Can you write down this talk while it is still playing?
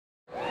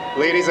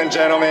Ladies and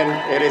gentlemen,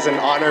 it is an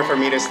honor for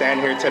me to stand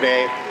here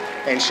today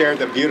and share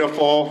the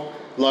beautiful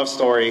love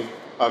story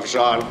of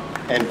Jean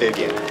and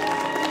Vivian.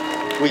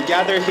 We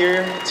gather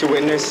here to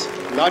witness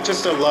not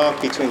just the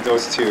love between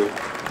those two,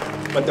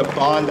 but the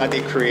bond that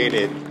they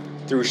created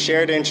through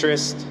shared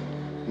interest,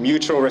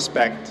 mutual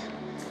respect,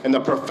 and the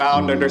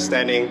profound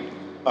understanding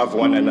of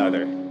one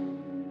another.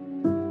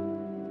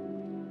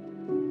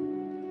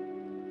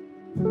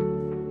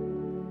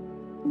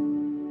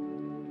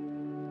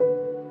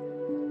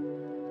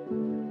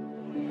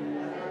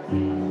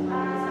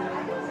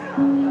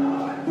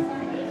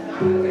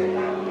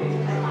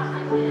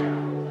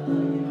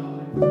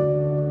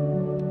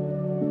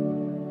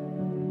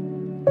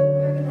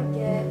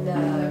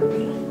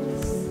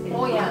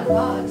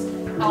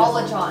 All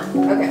with John.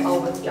 Okay, all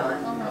with John.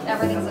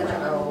 Everything's with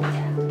John. Oh.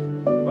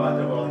 Well,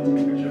 I will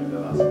only take a picture of the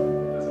last one.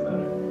 It doesn't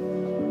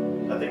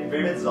matter. I think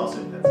Vivian's is also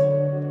in pencil.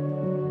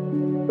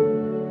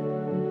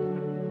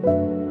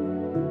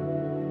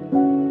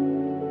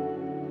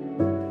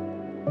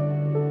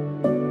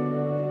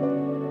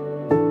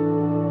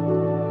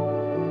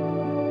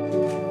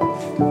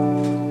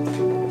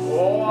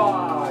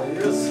 Wow,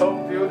 you're so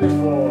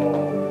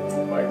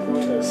beautiful. My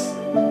goodness.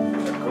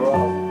 The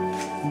girl.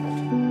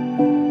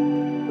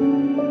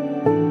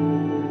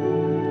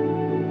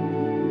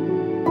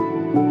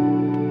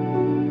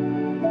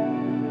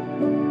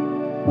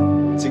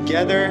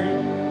 Together,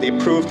 they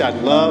prove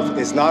that love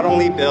is not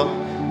only built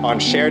on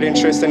shared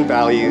interests and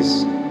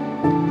values,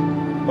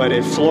 but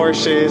it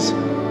flourishes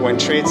when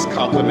traits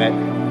complement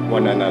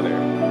one another.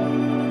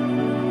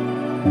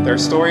 Their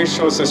story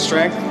shows the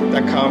strength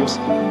that comes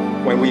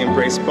when we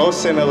embrace both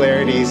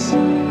similarities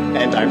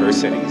and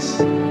diversities.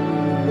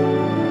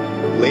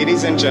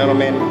 Ladies and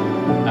gentlemen,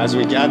 as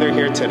we gather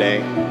here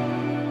today,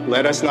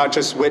 let us not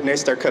just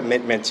witness their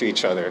commitment to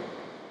each other,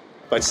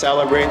 but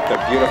celebrate the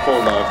beautiful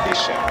love they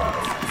share.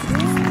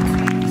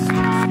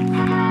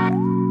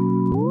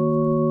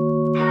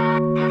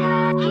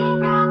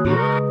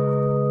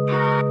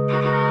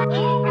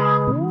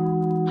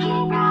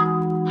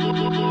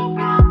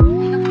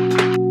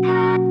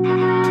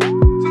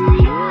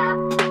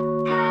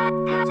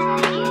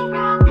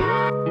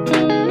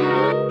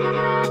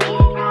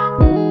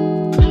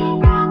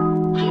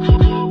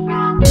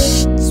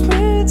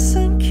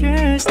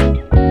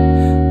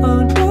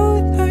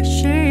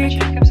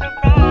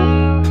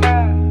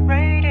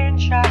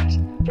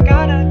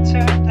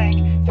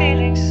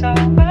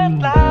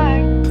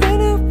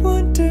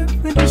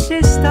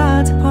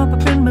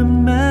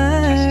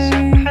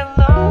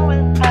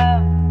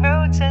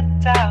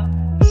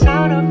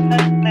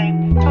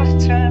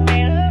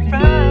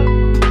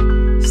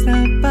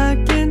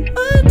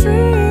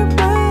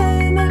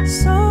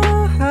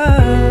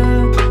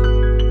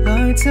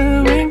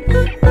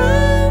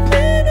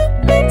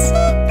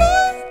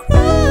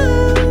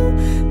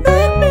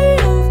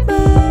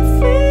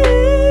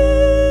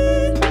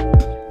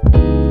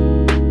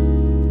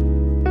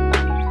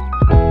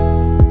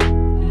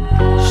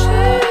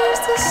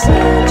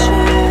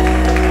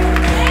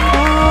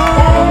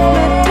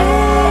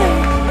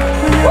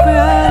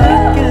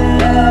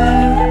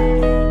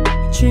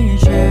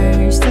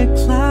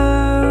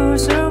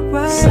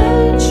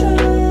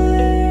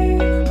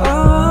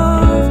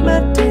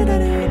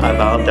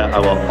 That I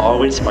will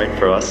always fight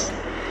for us.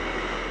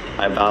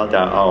 I vow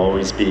that I'll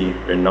always be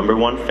your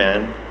 #1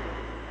 fan,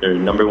 your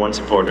 #1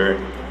 supporter,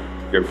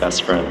 your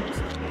best friend.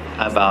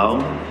 I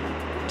vow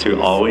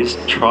to always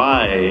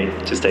try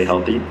to stay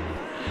healthy.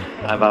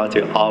 I vow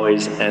to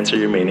always answer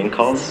your mating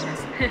calls.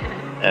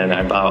 And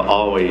I vow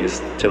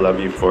always to love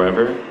you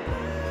forever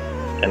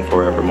and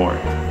forevermore.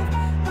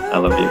 I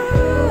love you.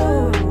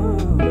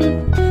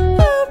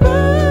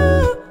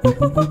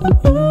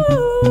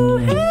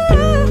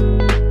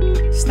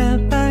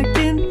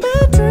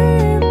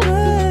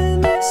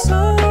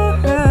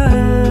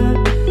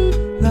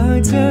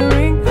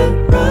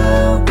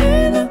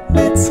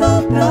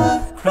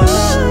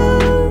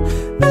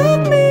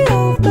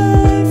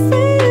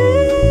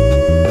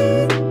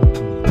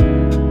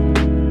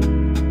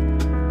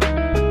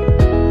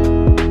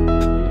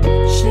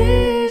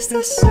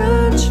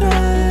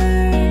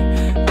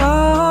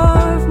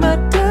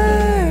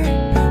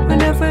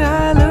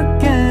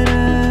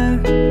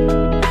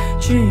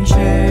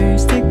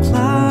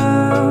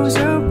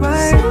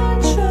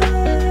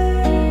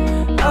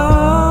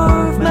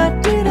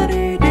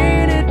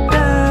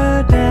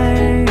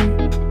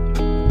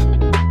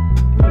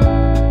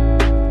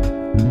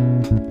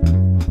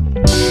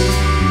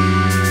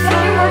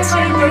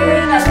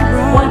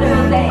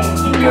 Wonderful day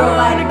in your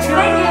life.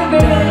 Thank you,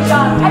 Vivian and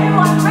John.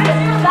 Everyone,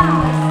 raise your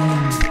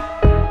glass.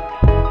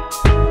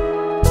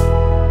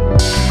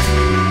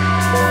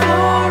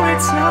 For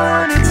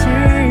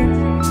eternity,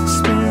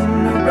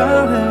 spin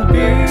around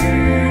you.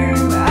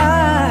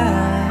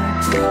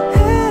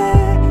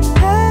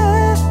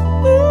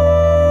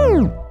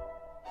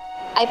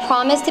 I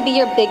promise to be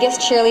your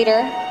biggest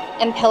cheerleader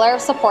and pillar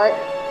of support,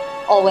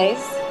 always.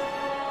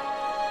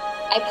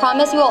 I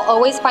promise we will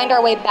always find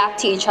our way back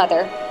to each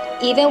other,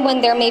 even when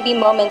there may be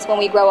moments when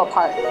we grow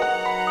apart.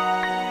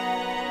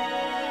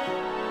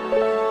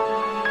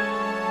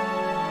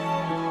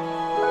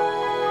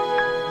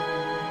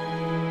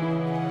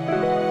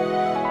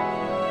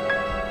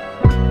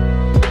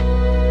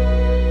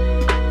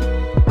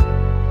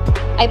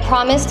 I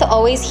promise to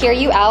always hear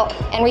you out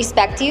and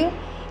respect you,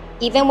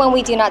 even when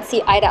we do not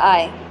see eye to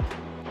eye.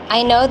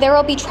 I know there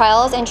will be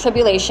trials and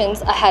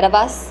tribulations ahead of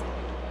us,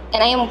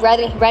 and I am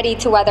ready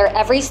to weather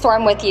every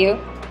storm with you.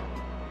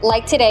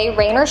 Like today,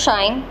 rain or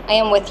shine, I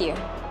am with you.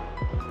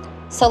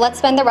 So let's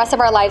spend the rest of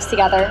our lives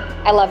together.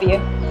 I love you.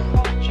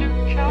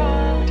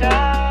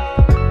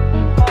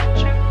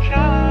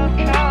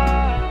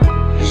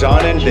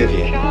 Jean and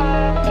Vivian,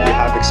 you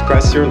have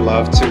expressed your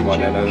love to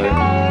one another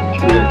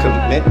through your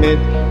commitment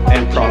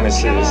and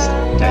promises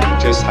that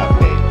you just have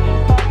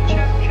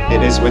made.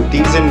 It is with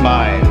these in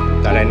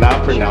mind that I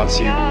now pronounce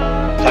you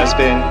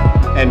husband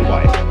and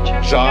wife.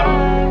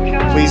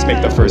 Jean, please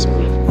make the first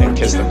move and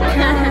kiss the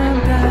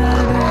bride.